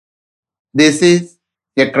This is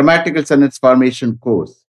a grammatical sentence formation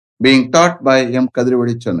course being taught by M.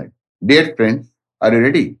 Kadirvadi Chennai. Dear friends, are you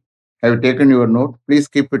ready? Have you taken your note? Please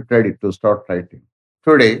keep it ready to start writing.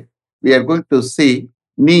 Today, we are going to see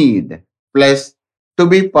need plus to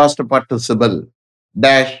be past participle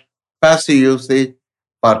dash passive usage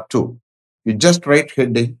part 2. You just write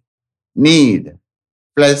heading need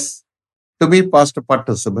plus to be past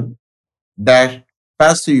participle dash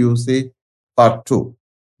passive usage part 2.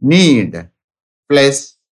 Need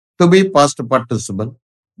plus to be past participle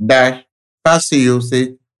dash passive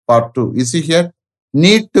usage part 2. You see here,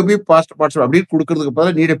 need to be past participle அப்படி கொடுக்கிறதுக்கு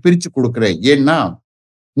பதிலா நீட பிரிச்சு கொடுக்கிறேன். ஏன்னா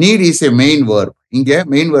need is a main verb. இங்க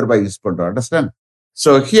main verb use பண்றோம். Understand?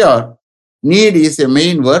 So here need is a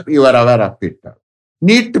main verb. You are aware of it.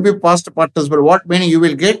 Need to be past participle. What meaning you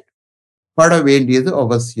will get? பட வேண்டியது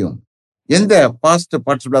அவசியம். எந்த past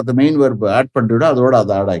participle of the main verb add பண்ணிவிட அதோட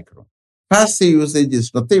அதை add ஆயிக்கிறோம். Passive usage is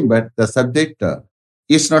nothing but the subject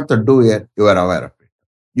is not the doer. You are aware of it.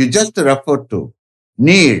 You just refer to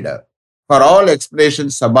need for all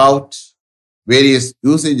explanations about various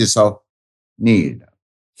usages of need.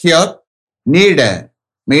 Here, need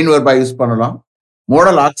main verb use பண்ணலாம்.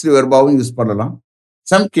 Modal auxiliary verb use பண்ணலாம்.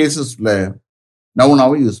 Some cases noun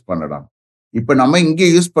use பண்ணலாம். இப்போ நம்ம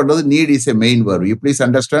இங்கே use பண்றது need is a main verb. You please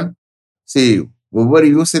understand. See, ஒவ்வொரு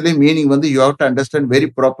யூஸ்லயும் meaning you have to understand very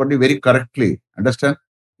properly, very correctly. Understand?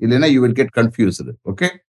 இல்லைன்னா you will get confused. Okay?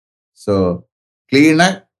 So, clean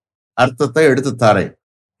அர்த்தத்தை எடுத்து தாரேன்.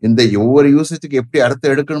 இந்த ஒவ்வொரு யூசேஜுக்கு எப்படி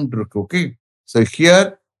அர்த்தம் எடுக்கணும் இருக்கு. Okay? So, here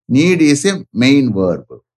need is a main verb.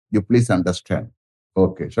 You please understand.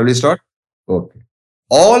 Okay. Shall we start? Okay.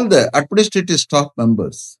 All the administrative staff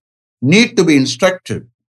members need to be instructed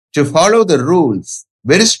to follow the rules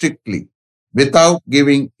very strictly without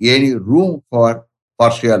giving any room for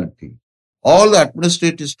partiality. All the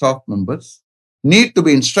administrative staff members need to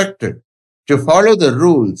be instructed to follow the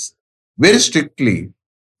rules very strictly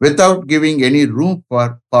without giving any room for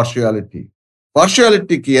partiality.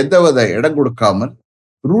 Partialityக்கு எந்தவித இடம் கொடுக்காமல்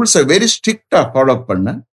ரூல்ஸை very ஸ்ட்ரிக்டா follow பண்ண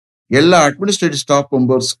எல்லா administrative staff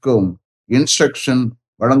மெம்பர்ஸ்க்கும் instruction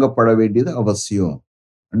வழங்கப்பட வேண்டியது அவசியம்.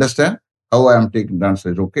 Understand how I am taking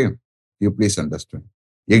translate? Okay, you please understand.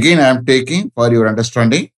 Again, I am taking for your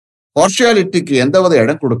understanding. Partialityக்கு எந்தவித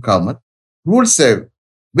இடம் கொடுக்காமல் ரூல்ஸை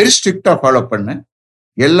வெரி ஸ்ட்ரிக்டா ஃபாலோ பண்ண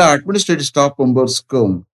எல்லா அட்மினிஸ்ட்ரேட்டிவ் ஸ்டாஃப்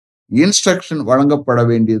மெம்பர்ஸ்க்கும் இன்ஸ்ட்ரக்ஷன் வழங்கப்பட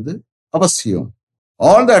வேண்டியது அவசியம்.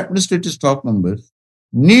 All the administrative staff members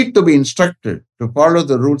need to be instructed to follow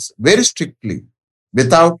the rules very strictly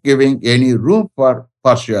without giving any room for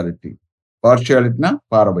partiality. Partiality na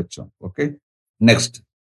பாரபட்சம். Okay. Next.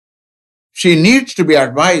 She needs to be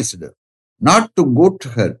advised not to go to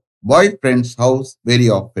her boyfriend's house very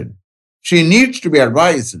often. She needs to be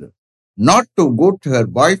advised not to go to her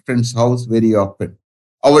boyfriend's house very often.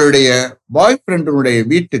 அவளுடைய பாய்ஃப்ரெண்டுடைய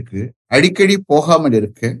வீட்டுக்கு அடிக்கடி போகாமல்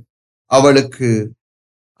இருக்க அவளுக்கு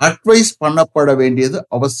advice பண்ணப்பட வேண்டியது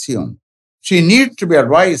அவசியம். She needs to be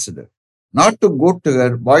advised not to go to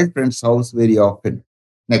her boyfriend's house very often.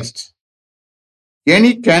 Next.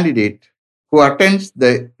 Any candidate who attends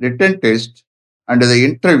the written test and the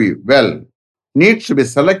interview well needs to be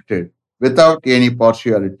selected without any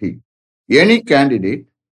partiality. Any candidate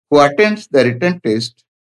who attends the written test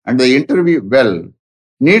and the interview well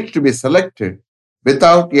needs to be selected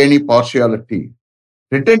without any partiality.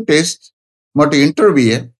 Written test மற்றும்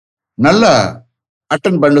interview நல்லா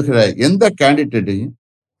attend பண்ணுகிற எந்த கேண்டிடேட்டையும்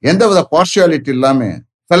எந்தவித partiality இல்லாம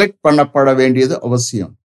select பண்ணப்பட வேண்டியது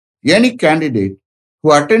அவசியம். Any candidate who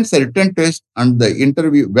attends the written test and the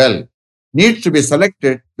interview well needs to be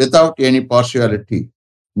selected without any partiality.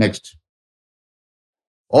 Next.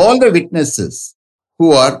 All the witnesses who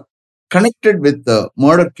are connected with the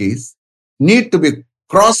murder case need to be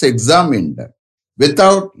cross-examined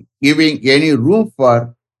without giving any room for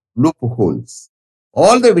loopholes.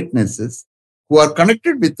 All the witnesses who are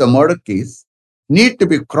connected with the murder case need to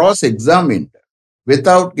be cross-examined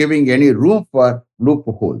without giving any room for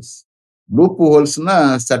loopholes. Loopholesனா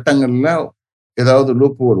சட்டங்கள்ல ஏதாவது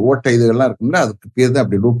லூப்ஹோல் ஓட்டை இதெல்லாம் இருக்குங்களா, அதுக்கு பேர் தான்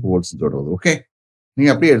அப்படி லூப்ஹோல்ஸ் சொல்றது. Okay, நீங்க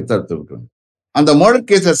அப்படியே எடுத்து அந்த மர்டர்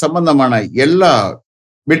கேஸ சம்பந்தமான எல்லா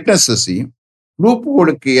விட்னஸஸையும்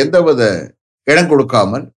லூப்ஹோலுக்கு எந்தவித இடம்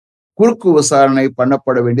கொடுக்காமல் குறுக்கு விசாரணை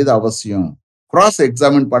பண்ணப்பட வேண்டியது அவசியம். கிராஸ்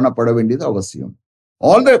எக்ஸாமின் பண்ணப்பட வேண்டியது அவசியம்.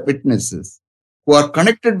 All the witnesses who are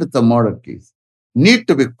connected with the murder case need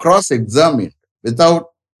to be cross-examined without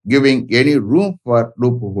giving any room for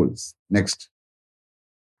loopholes. Next.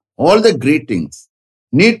 All the greetings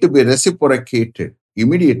need to be reciprocated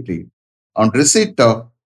immediately on receipt of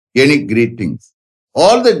any greetings.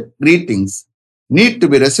 All the greetings need to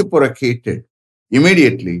be reciprocated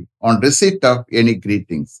immediately on receipt of any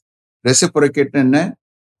greetings. Reciprocate என்ன?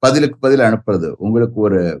 பதிலுக்கு பதில் அனுப்புறது. உங்களுக்கு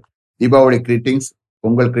ஒரு Deepavali greetings,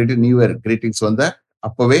 Pongal greeting, new year greetings வந்தா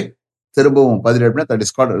அப்பவே திரும்பவும் பதில் அனுப்பினா that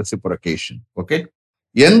is called reciprocation. Okay.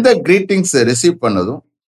 எந்த கிரீட்டிங்ஸ் ரிசீவ் பண்ணதும்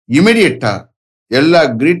இமிடியட்டா எல்லா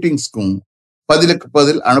கிரீட்டிங்ஸ்க்கும் பதிலுக்கு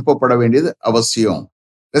பதில் அனுப்பப்பட வேண்டியது அவசியம்.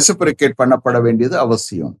 ரெசிப்ரோகேட் பண்ணப்பட வேண்டியது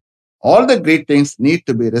அவசியம். All the greetings need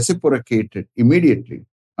to be reciprocated immediately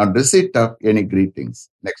on receipt of any greetings.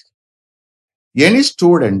 Next. Any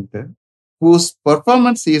student whose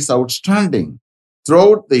performance is outstanding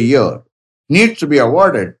throughout the year needs to be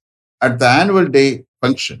awarded at the annual day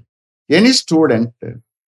function. Any student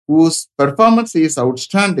whose performance is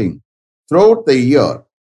outstanding throughout the year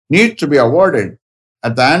needs to be awarded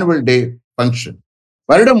at the annual day function.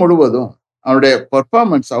 வருடம் முழுவதும் அவருடைய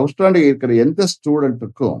performance outstanding இருக்கிற எந்த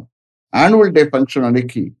ஸ்டூடெண்ட்டுக்கும் annual day function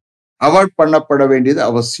அன்னைக்கு award பண்ணப்பட வேண்டியது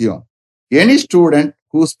அவசியம். Any student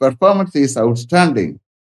whose performance is outstanding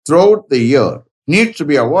throughout the year needs to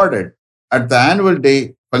be awarded at the annual day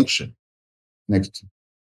function. Next.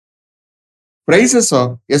 Prices of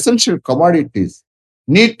essential commodities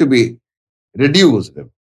need to be reduced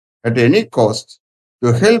at any cost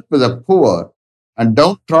to help the poor and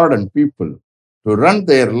downtrodden people to run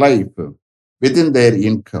their life within their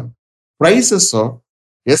income. Prices of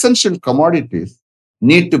essential commodities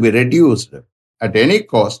need to be reduced at any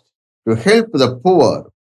cost to help the poor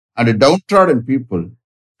and downtrodden people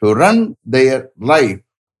to run their life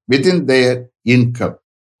within their income.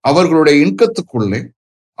 அவர்களுடைய இன்கத்துக்குள்ளே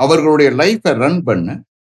அவர்களுடைய லைஃபை run பண்ண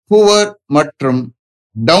poor மற்றும்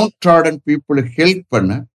downtrodden people help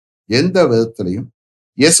பண்ண எந்த விதத்திலையும்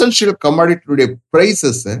essential கமாடிட்டியுடைய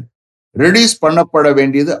பிரைசஸை reduce பண்ணப்பட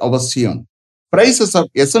வேண்டியது அவசியம். Prices of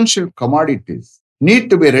essential commodities need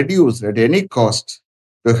to be reduced at any cost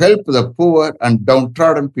to help the poor and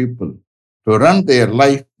downtrodden people to run their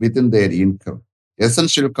life within their income.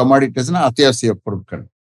 Essential commodities அத்தியாவசிய பொருட்கள்.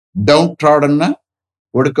 Downtrodden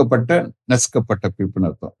ஒடுக்கப்பட்ட நசுக்கப்பட்ட people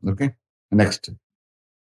அர்த்தம். Okay. Next.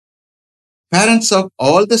 Parents of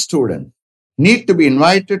all the students need to be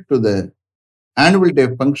invited to the annual day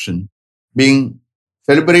function being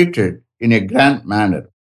celebrated in a grand manner.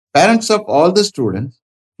 Parents of all the students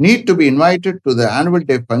need to be invited to the annual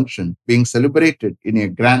day function being celebrated in a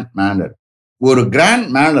grand manner. ஒரு grand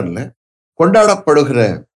மேனர்ல கொண்டாடப்படுகிற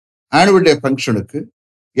annual day ஃபங்க்ஷனுக்கு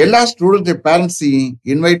எல்லா students பேரண்ட்ஸையும்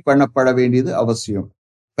invite பண்ணப்பட வேண்டியது அவசியம்.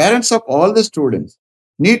 Parents of all the students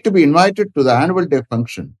need to be invited to the annual day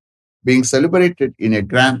function being celebrated in a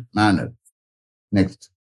grand manner. Next.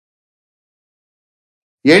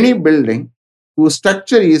 Any building whose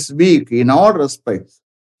structure is weak in all respects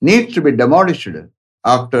needs to be demolished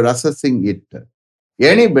after assessing it.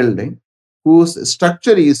 Any building whose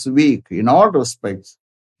structure is weak in all respects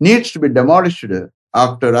needs to be demolished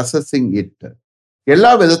after assessing it.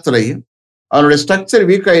 எல்லா விதத்திலையும் அவருடைய structure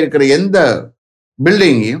வீக்கா இருக்கிற எந்த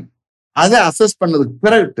பில்டிங்கையும் அதை assess பண்ணதுக்கு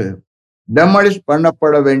பிறகு demolish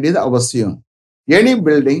பண்ணப்பட வேண்டியது அவசியம். Any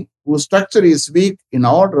building whose structure is weak in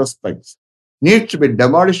all respects needs to be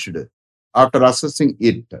demolished after assessing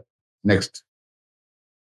it. Next.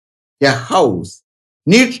 A house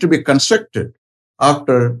needs to be constructed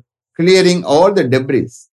after clearing all the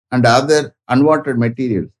debris and other unwanted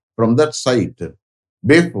materials from that site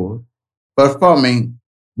before performing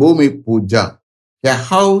Bhumi Puja. A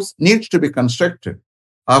house needs to be constructed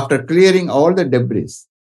after clearing all the debris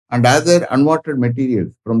and other unwanted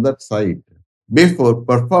materials from that site before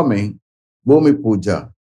performing Bhumi Puja.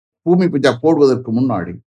 பூமி பூஜா போடுவதற்கு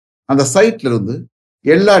முன்னாடி அந்த சைட்ல இருந்து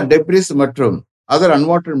எல்லா debris மற்றும் other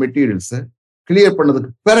unwanted மெட்டீரியல்ஸை clear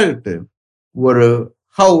பண்ணதுக்கு பிறகு ஒரு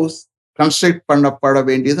ஹவுஸ் கன்ஸ்ட்ரக்ட் பண்ணப்பட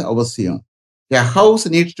வேண்டியது அவசியம். A house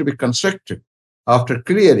needs to be constructed after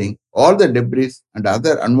clearing all the debris and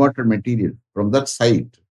other unwanted material from that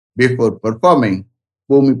site before performing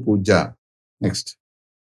Bhumi Puja. Next.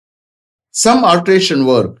 Some alteration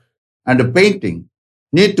work and painting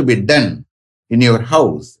need to be done in your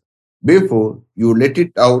house before you let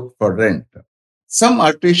it out for rent. Some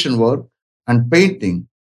alteration work and painting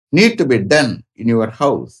need to be done in your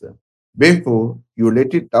house before you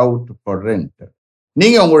let it out for rent.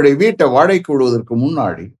 நீங்க உங்களுடைய வீட்டை வாடகைக்கு விடுவதற்கு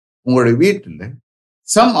முன்னாடி உங்களுடைய வீட்டில்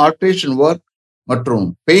some alteration work மற்றும்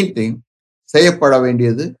painting செய்யப்பட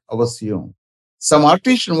வேண்டியது அவசியம். Some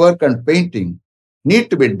alteration work and painting need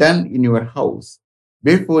to be done in your house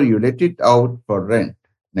before you let it out for rent.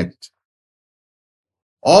 Next.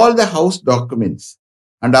 All the house documents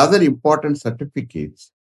and other important certificates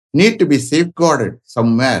need to be safeguarded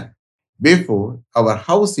somewhere before our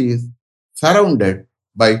house is surrounded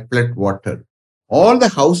by flood water. All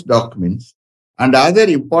the house documents and other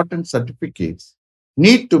important certificates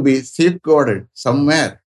need to be safeguarded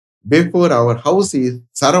somewhere before our house is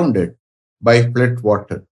surrounded by flood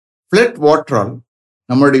water. Flood waterால்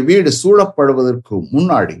நம்முடைய வீடு சூழப்படுவதற்கு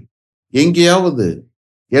முன்னாடி எங்கேயாவது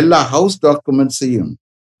எல்லா house டாக்குமெண்ட்ஸையும்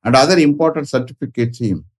and other important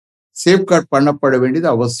சர்டிபிகேட்ஸையும் safeguard பண்ணப்பட வேண்டியது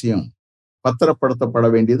அவசியம், பத்திரப்படுத்தப்பட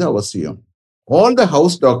வேண்டியது அவசியம். All the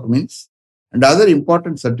house documents and other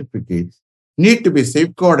important certificates need to be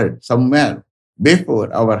safeguarded somewhere before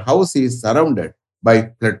our house is surrounded by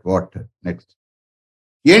flood water. Next.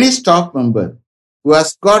 Any staff member who has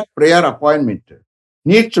got prior appointment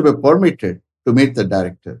needs to be permitted to meet the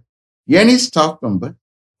director. Any staff member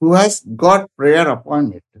who has got prior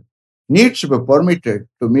appointment needs to be permitted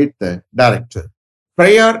to meet the director.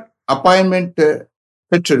 Prior appointment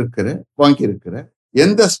பெற்றிருக்கிற வாங்கியிருக்கிற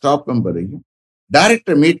எந்த staff மெம்பரையும்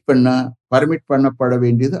director meet பண்ண permit பண்ணப்பட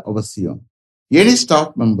வேண்டியது அவசியம். Any staff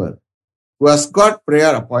member who has got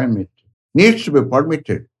prior appointment needs to be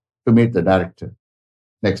permitted to meet the director.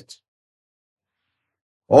 Next.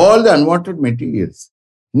 All the unwanted materials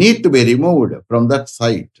need to be removed from that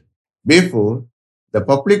site before the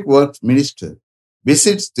public works minister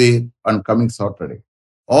visits there on coming Saturday.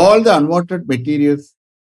 All the unwanted materials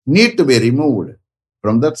need to be removed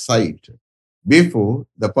from that site before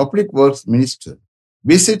the public works minister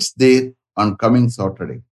visits there on coming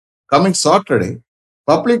Saturday. Coming Saturday,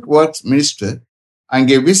 public works minister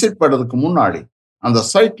அங்கே visit பண்றதுக்கு முன்னாடி அந்த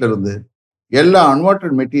சைட்ல இருந்து எல்லா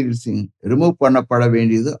unwanted மெட்டீரியல்ஸையும் remove பண்ணப்பட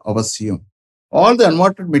வேண்டியது அவசியம். All the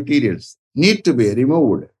unwanted materials need to be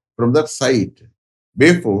removed from that site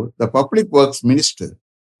before the public works minister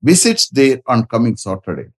visits there on coming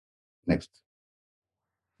Saturday. Next.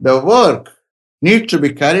 The work needs to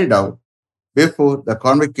be carried out before the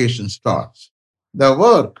convocation starts. The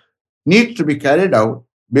work needs to be carried out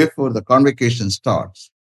before the convocation starts.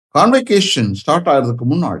 Convocation start ஆகிறதுக்கு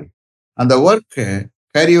முன்னாடி அந்த ஒர்க்கை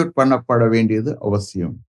carry out பண்ணப்பட வேண்டியது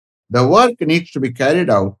அவசியம். The work needs to be carried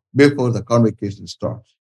out before the convocation starts.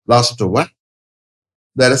 Last one.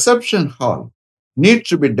 The reception hall needs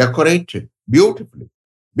to be decorated beautifully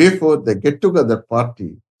before the get-together party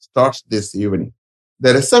starts this evening.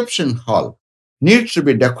 The reception hall needs to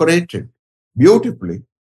be decorated beautifully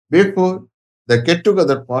before the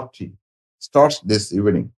get-together party starts this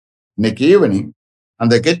evening. இன்னைக்கு evening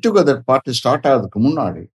அந்த get-together party start ஆகிறதுக்கு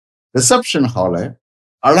முன்னாடி reception ஹாலை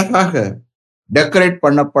அழகாக decorate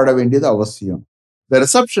பண்ணப்பட வேண்டியது அவசியம். The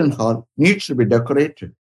reception hall needs to be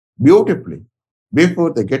decorated beautifully before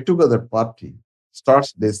the get-together party starts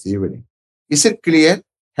this evening. Is it clear?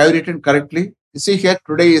 Have you written correctly? You see here,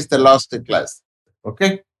 today is the last class.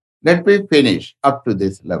 Okay? Let me finish up to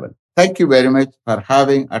this level. Thank you very much for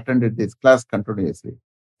having attended this class continuously.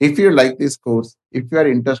 If you like this course, if you are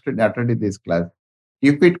interested in attending this class,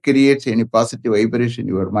 if it creates any positive vibration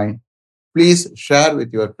in your mind, please share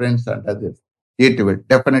with your friends and others. It will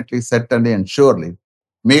definitely, certainly, and surely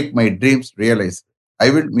make my dreams realized. I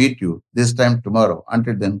will meet you this time tomorrow.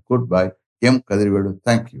 Until then, goodbye. M. Kadirvedu.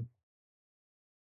 Thank you.